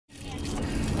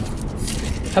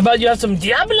How about you have some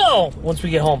Diablo once we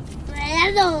get home?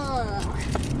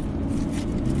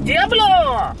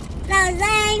 Diablo!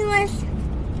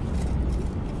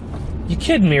 You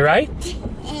kidding me, right?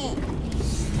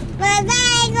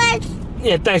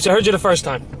 Yeah, thanks. I heard you the first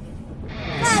time.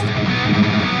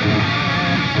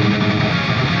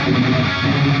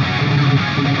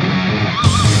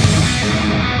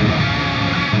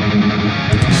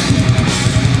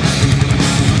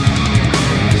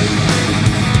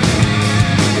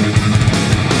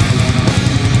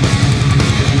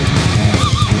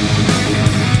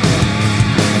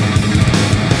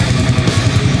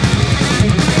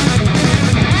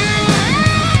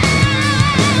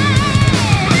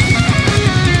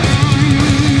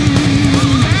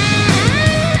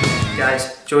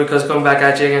 Joey Kis coming back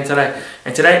at you again today.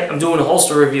 And today I'm doing a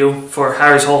holster review for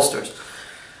Harris Holsters.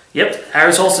 Yep,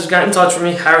 Harris Holsters got in touch with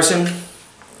me. Harrison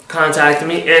contacted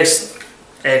me,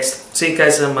 see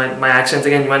guys, my accent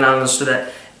again, you might not understand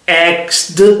that.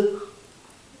 Asked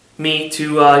me to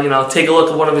you know, take a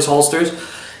look at one of his holsters.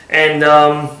 And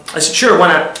I said, sure,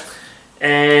 why not?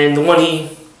 And the one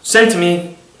he sent to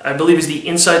me, I believe, is the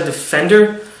Inside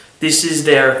Defender. This is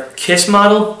their Kis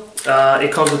model.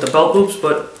 It comes with the belt loops,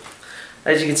 but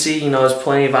as you can see, you know, there's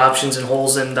plenty of options and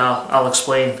holes, and I'll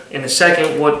explain in a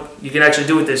second what you can actually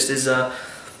do with this. There's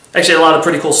actually a lot of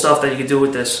pretty cool stuff that you can do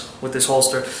with this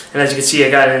holster. And as you can see, I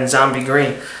got it in zombie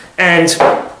green, and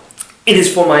it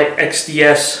is for my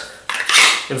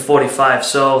XDS in 45.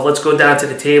 So let's go down to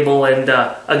the table, and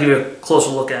I'll give you a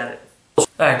closer look at it. All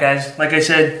right, guys. Like I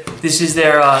said, this is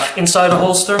their Insider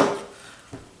holster,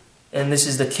 and this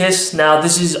is the Kis. Now,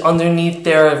 this is underneath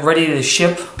their ready to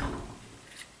ship.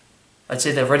 I'd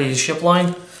say they're ready to ship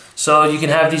line. So you can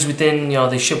have these within, you know,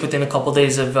 they ship within a couple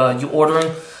days of you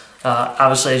ordering.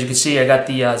 Obviously, as you can see, I got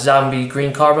the zombie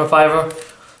green carbon fiber.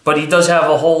 But he does have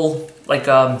a whole, like,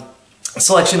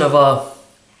 selection of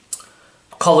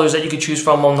colors that you could choose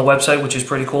from on the website, which is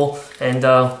pretty cool. And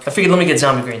I figured, let me get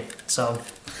zombie green. So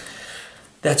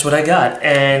that's what I got.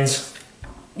 And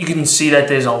you can see that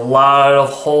there's a lot of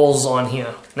holes on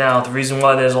here. Now, the reason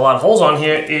why there's a lot of holes on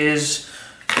here is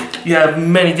you have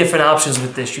many different options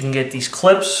with this. You can get these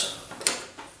clips,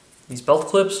 these belt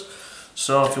clips.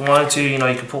 So if you wanted to, you know,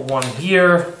 you could put one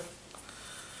here,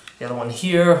 the other one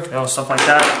here, you know, stuff like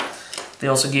that. They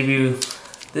also give you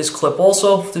this clip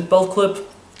also, this belt clip.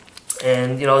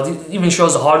 And, you know, it even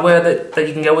shows the hardware that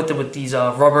you can get with it, with these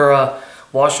rubber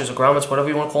washers or grommets, whatever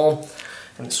you want to call them,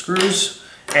 and the screws.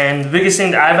 And the biggest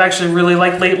thing that I've actually really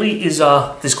liked lately is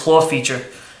this claw feature.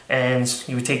 And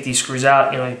you would take these screws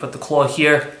out, you know, you put the claw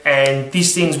here, and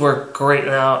these things work great.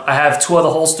 Now, I have two other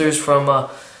holsters from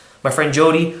my friend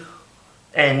Jody,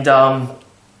 and I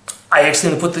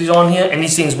accidentally put these on here, and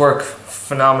these things work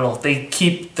phenomenal. They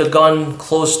keep the gun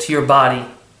close to your body.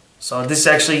 So this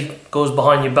actually goes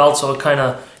behind your belt, so it kind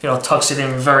of, you know, tucks it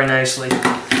in very nicely.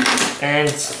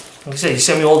 And like I said, he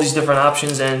sent me all these different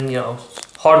options, and, you know,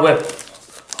 hardware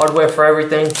for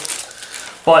everything.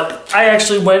 But I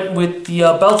actually went with the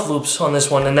belt loops on this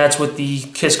one, and that's what the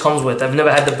Kis comes with. I've never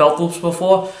had the belt loops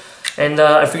before, and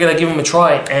I figured I'd give them a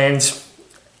try. And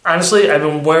honestly, I've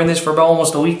been wearing this for about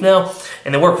almost a week now,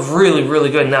 and they work really, really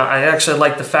good. Now, I actually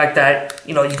like the fact that,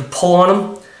 you know, you can pull on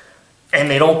them, and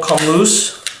they don't come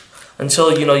loose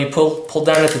until, you know, you pull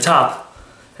down at the top,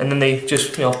 and then they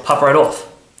just, you know, pop right off.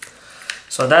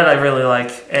 So that I really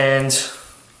like. And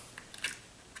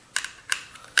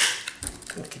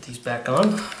get these back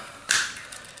on.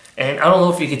 And I don't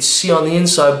know if you can see on the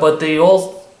inside, but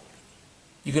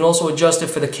you can also adjust it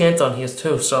for the cant on here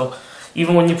too. So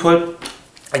even when you put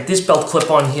like this belt clip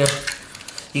on here,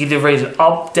 you can raise it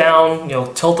up, down, you know,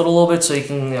 tilt it a little bit so you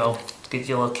can, you know, get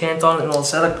your little cant on it and all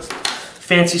this other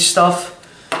fancy stuff.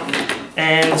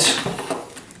 And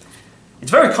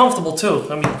it's very comfortable too.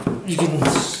 I mean, you can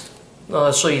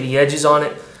show you the edges on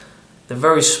it. They're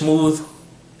very smooth.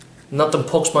 Nothing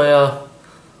pokes my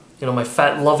you know, my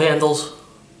fat love handles.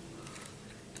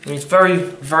 I mean, it's very,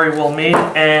 very well made,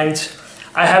 and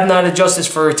I have not adjusted this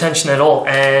for retention at all.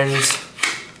 And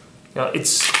you know,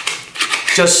 it's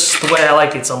just the way I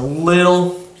like it. It's a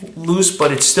little loose,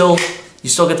 but it's still, you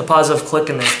still get the positive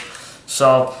click in there.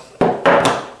 So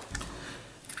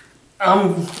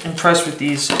I'm impressed with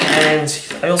these. And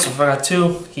I also forgot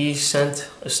too, he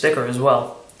sent a sticker as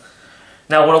well.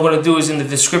 Now what I'm going to do is, in the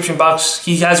description box,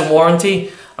 he has a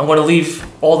warranty. I'm going to leave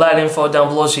all that info down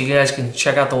below so you guys can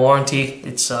check out the warranty.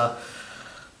 It's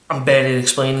I'm bad at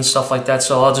explaining stuff like that,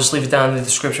 so I'll just leave it down in the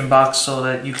description box so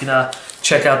that you can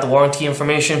check out the warranty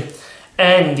information.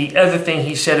 And the other thing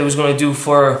he said he was going to do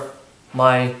for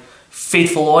my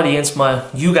faithful audience,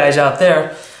 you guys out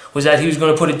there, was that he was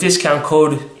going to put a discount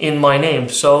code in my name.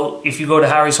 So if you go to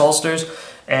Harry's Holsters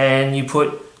and you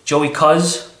put Joey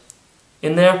Kis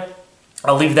in there,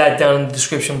 I'll leave that down in the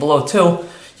description below too.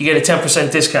 You get a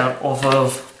 10% discount off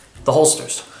of the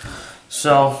holsters.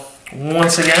 So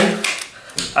once again,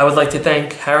 I would like to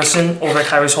thank Harrison over at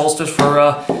Harry's Holsters for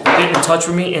getting in touch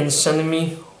with me and sending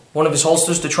me one of his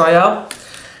holsters to try out.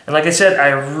 And like I said, I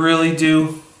really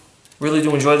do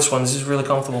enjoy this one. This is really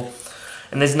comfortable.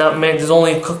 And there's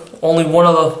only one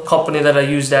other company that I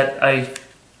use that I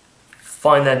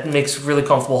find that makes really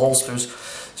comfortable holsters.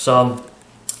 So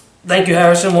thank you,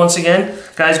 Harrison, once again.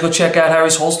 Guys, go check out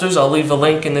Harry's Holsters. I'll leave the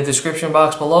link in the description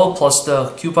box below, plus the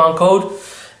coupon code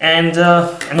and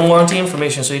the warranty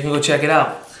information, so you can go check it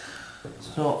out.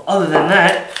 So other than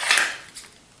that,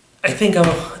 I think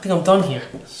I'm done here.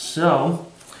 So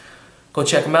go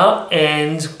check them out,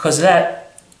 and because of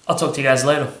that, I'll talk to you guys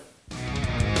later.